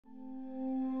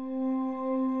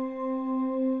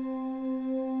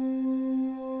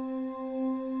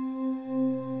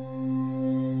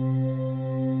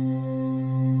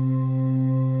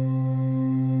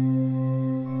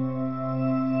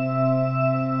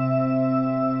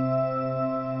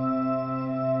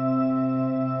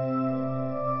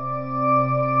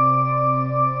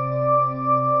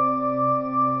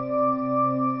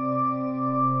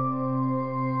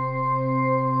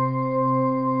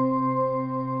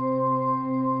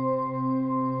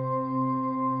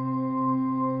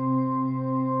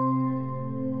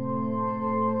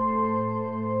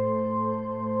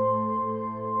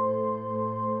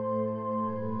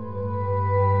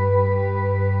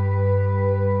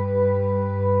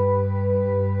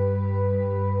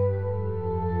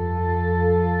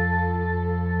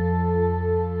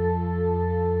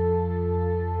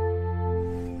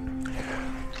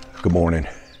Good morning.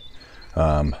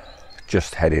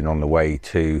 Just heading on the way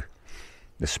to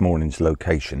this morning's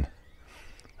location,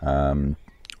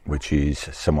 which is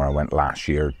somewhere I went last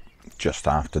year just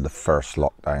after the first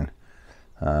lockdown,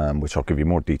 which I'll give you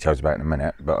more details about in a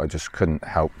minute, but I just couldn't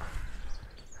help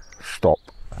stop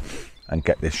and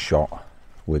get this shot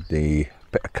with the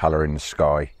bit of colour in the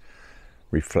sky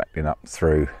reflecting up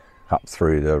through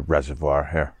the reservoir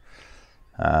here.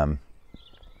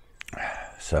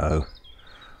 So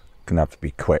gonna have to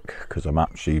be quick because I'm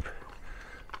actually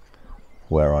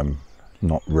where I'm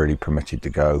not really permitted to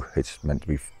go. It's meant to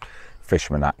be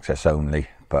fisherman access only,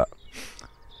 but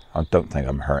I don't think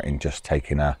I'm hurting just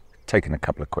taking a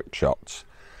couple of quick shots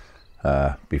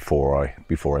before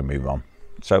I move on.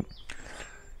 So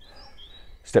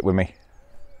stick with me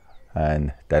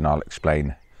and then I'll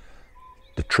explain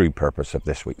the true purpose of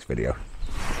this week's video.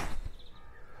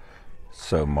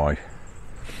 So my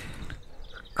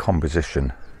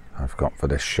composition I've got for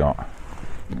this shot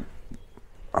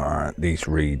are these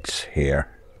reeds here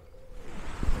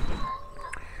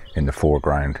in the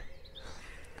foreground,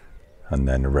 and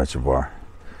then the reservoir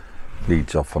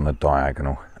leads off on the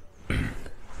diagonal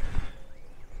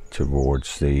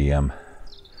towards the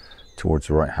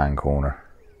right hand corner,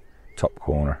 top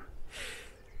corner.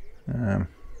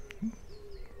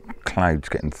 Clouds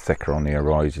getting thicker on the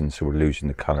horizon, so we're losing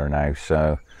the colour now,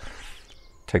 so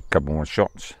take a couple more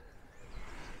shots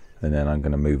and then I'm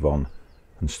going to move on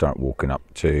and start walking up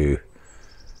to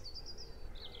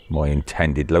my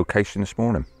intended location this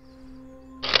morning.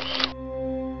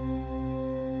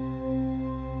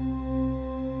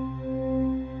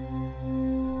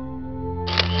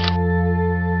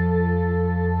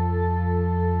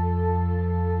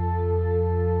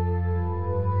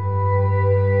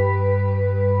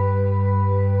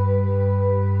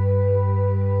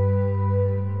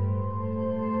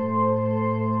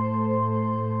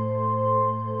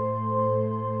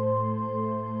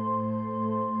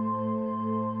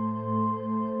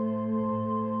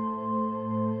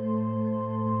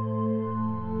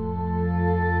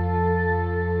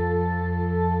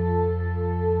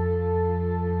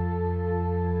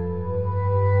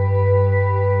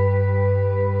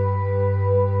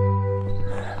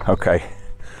 Okay,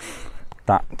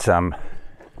 that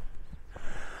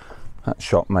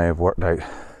shot may have worked out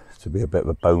to be a bit of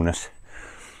a bonus,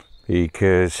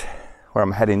 because where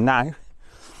I'm heading now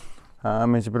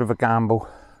is a bit of a gamble,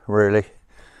 really.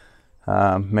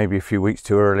 Maybe a few weeks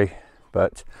too early,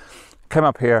 but came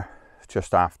up here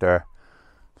just after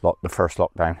the first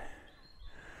lockdown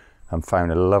and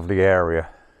found a lovely area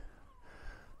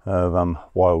of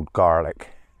wild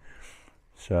garlic.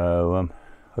 So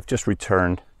I've just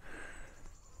returned.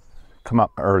 Come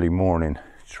up early morning to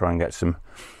try and get some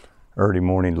early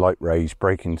morning light rays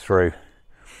breaking through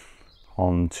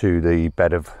onto the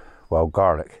bed of wild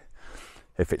garlic,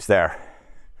 if it's there.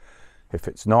 If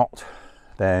it's not,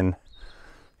 then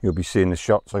you'll be seeing the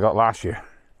shots I got last year.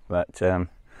 But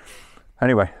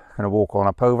anyway, I'm going to walk on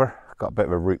up over. Got a bit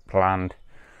of a route planned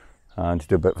and to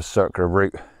do a bit of a circular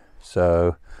route,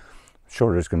 so I'm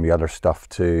sure there's going to be other stuff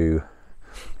to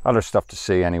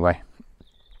see anyway.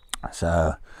 So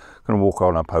I'm going to walk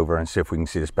on up over and see if we can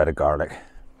see this bed of garlic.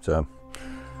 So,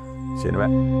 see you in a bit.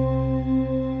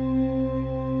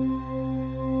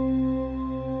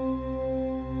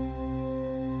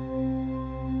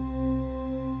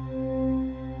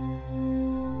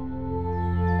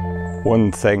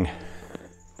 One thing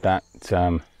that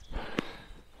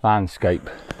landscape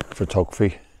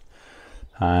photography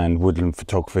and woodland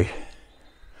photography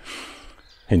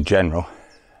in general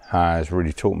has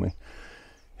really taught me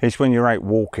is when you're out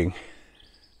walking,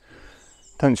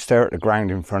 don't stare at the ground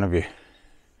in front of you.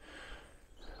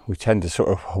 We tend to sort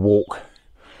of walk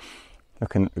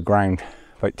looking at the ground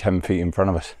about 10 feet in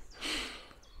front of us.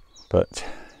 But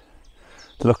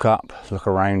look up, look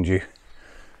around you.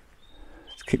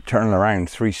 Just keep turning around,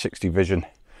 360 vision.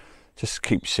 Just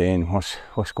keep seeing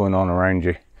what's going on around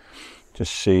you.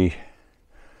 Just see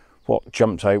what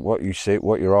jumps out, what you see,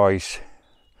 what your eyes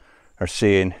are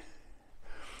seeing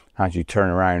as you turn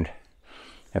around.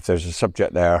 If there's a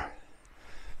subject there,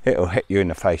 it'll hit you in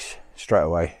the face straight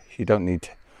away. You don't need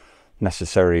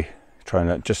necessarily trying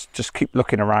to just keep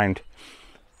looking around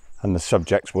and the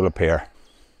subjects will appear.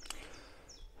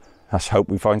 Let's hope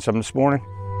we find some this morning.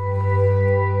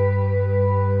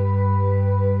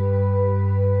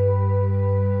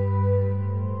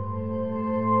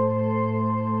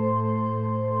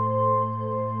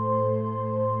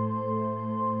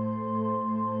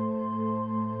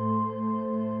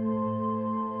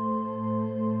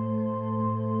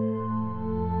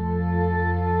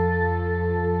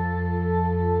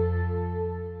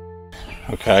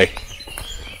 Okay,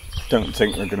 don't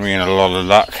think we're going to be in a lot of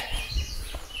luck.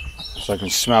 So I can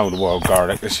smell the wild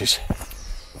garlic. This is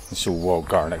all wild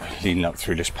garlic leading up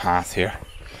through this path here.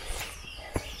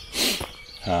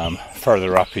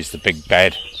 Further up is the big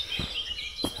bed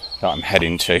that I'm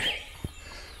heading to,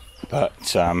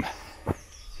 but I'm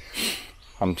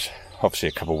obviously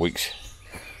a couple of weeks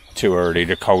too early.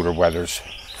 The colder weather's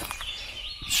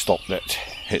stopped it.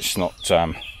 It's not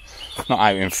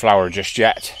out in flower just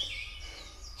yet.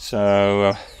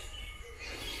 So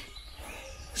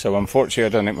unfortunately I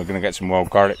don't think we're going to get some wild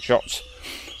garlic shots.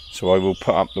 So I will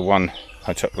put up the one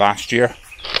I took last year.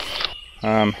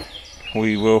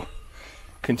 We will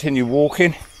continue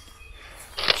walking,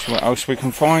 see what else we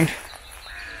can find.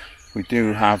 We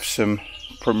do have some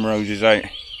primroses out.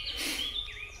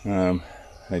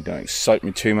 They don't excite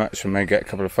me too much, so I may get a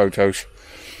couple of photos.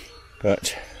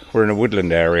 But we're in a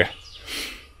woodland area,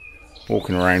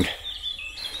 walking around.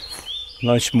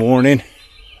 Nice morning.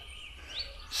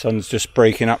 Sun's just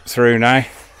breaking up through now,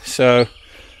 so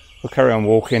we'll carry on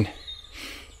walking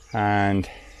and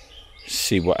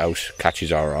see what else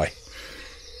catches our eye.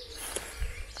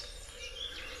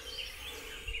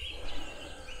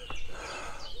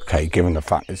 Okay, given the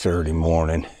fact it's early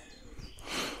morning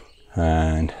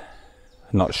and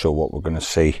I'm not sure what we're going to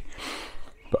see,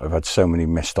 but I've had so many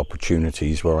missed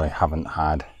opportunities where I haven't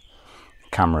had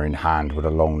camera in hand with a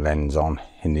long lens on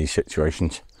in these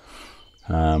situations,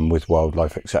 with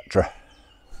wildlife, etc.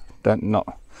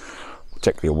 Not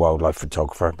particularly a wildlife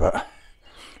photographer, but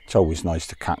it's always nice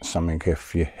to catch something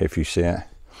if you see it.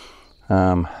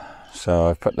 So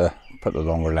I've put the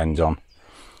longer lens on.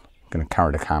 I'm going to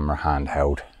carry the camera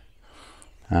handheld,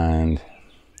 and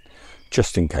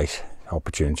just in case the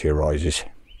opportunity arises,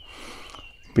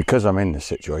 because I'm in this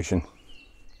situation,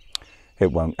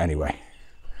 it won't anyway.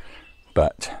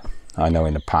 But I know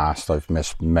in the past I've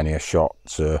missed many a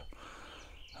shots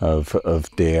of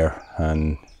deer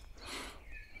and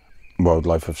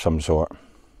wildlife of some sort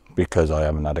because I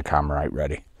haven't had a camera out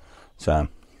ready. So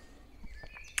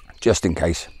just in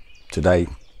case, today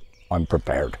I'm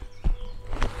prepared.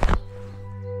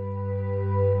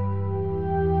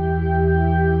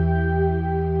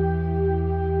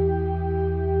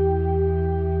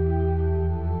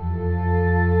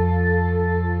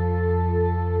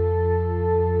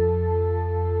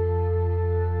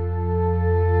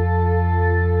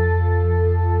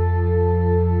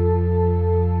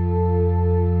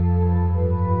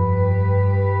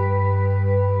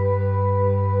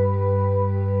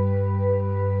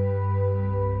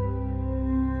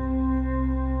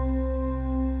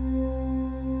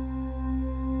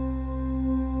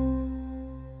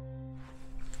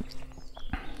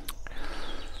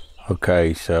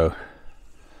 Okay, so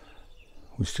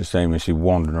I was just aimlessly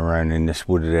wandering around in this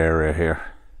wooded area here,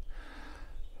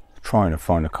 trying to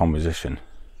find a composition.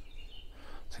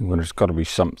 I think there's got to be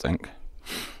something,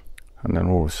 and then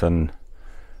all of a sudden,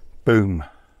 boom,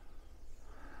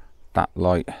 that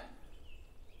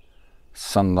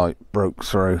sunlight broke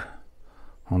through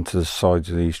onto the sides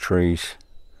of these trees,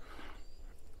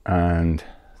 and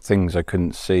things I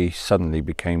couldn't see suddenly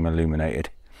became illuminated.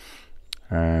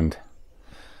 And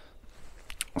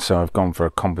so I've gone for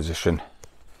a composition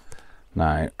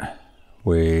now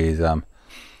with that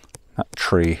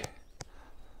tree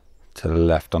to the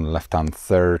left on the left hand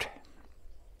third,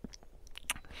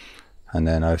 and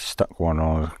then I've stuck one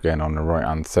on again on the right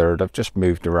hand third. I've just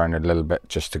moved around a little bit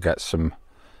just to get some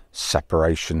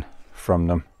separation from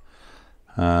them,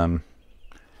 and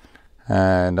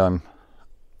I'm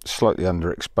slightly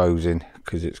underexposing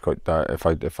because it's quite dark.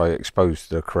 If I expose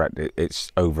the correct,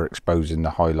 it's overexposing the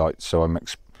highlights, so I'm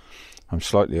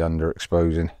slightly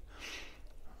underexposing,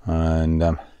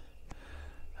 and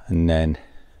then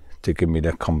to give me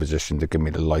the composition, to give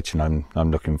me the lighting I'm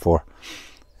looking for.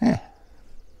 Yeah,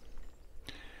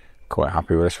 quite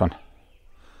happy with this one.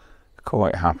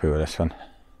 Quite happy with this one.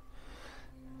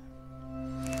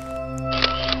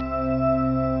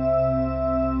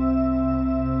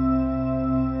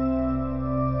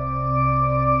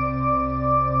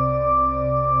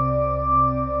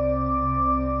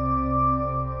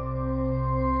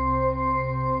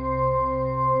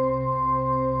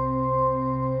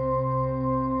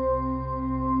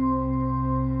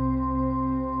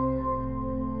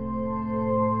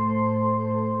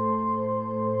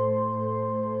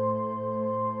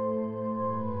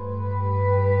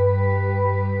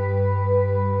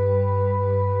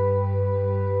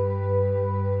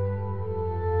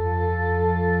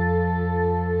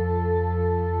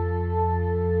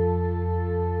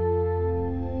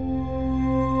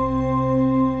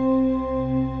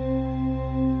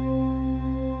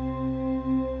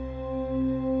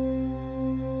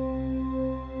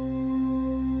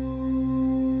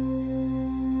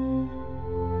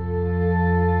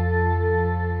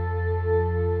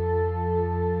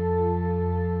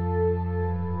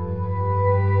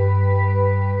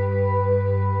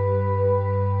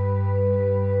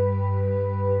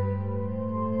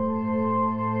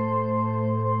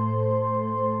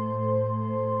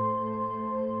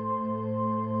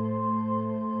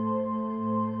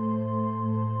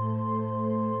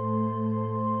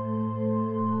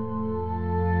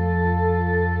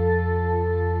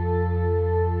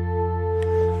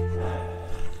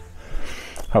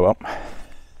 Oh well,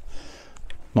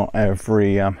 not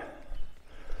every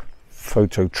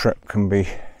photo trip can be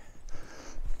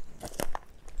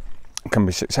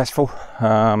successful.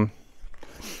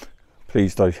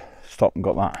 Pleased I stopped and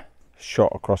got that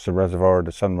shot across the reservoir of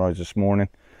the sunrise this morning.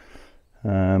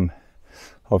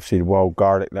 Obviously the wild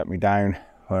garlic let me down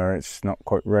where it's not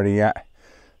quite ready yet,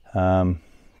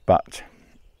 but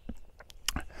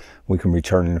we can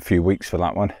return in a few weeks for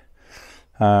that one.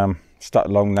 Stuck a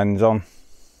long lens on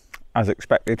as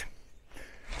expected.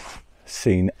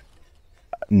 Seen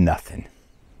nothing,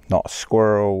 not a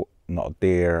squirrel, not a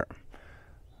deer,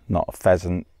 not a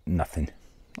pheasant, nothing.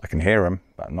 I can hear them,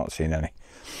 but I'm not seeing any.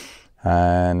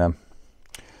 And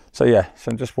so yeah,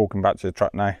 so I'm just walking back to the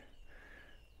truck now.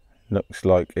 Looks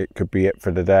like it could be it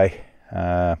for the day.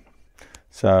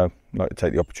 So I'd like to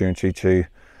take the opportunity to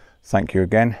thank you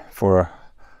again for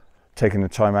taking the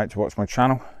time out to watch my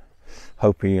channel.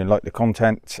 Hope you like the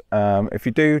content. If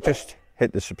you do, just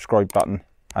hit the subscribe button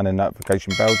and the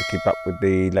notification bell to keep up with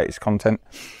the latest content.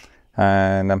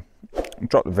 And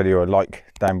drop the video a like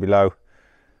down below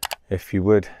if you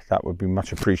would, that would be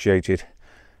much appreciated.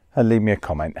 And leave me a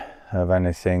comment of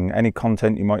anything, any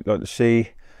content you might like to see,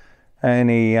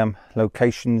 any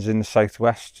locations in the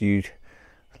southwest you'd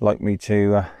like me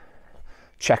to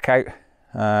check out,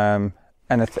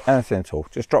 anything at all.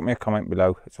 Just drop me a comment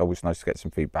below. It's always nice to get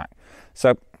some feedback.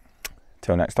 So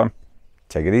till next time,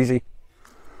 take it easy.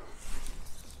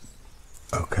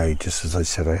 Okay, just as I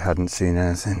said, I hadn't seen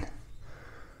anything,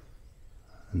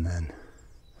 and then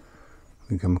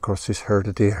we come across this herd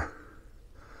of deer.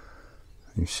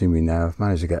 You see me now, I've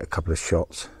managed to get a couple of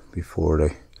shots before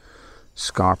they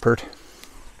scarpered,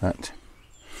 but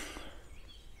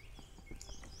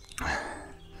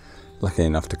lucky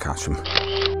enough to catch them.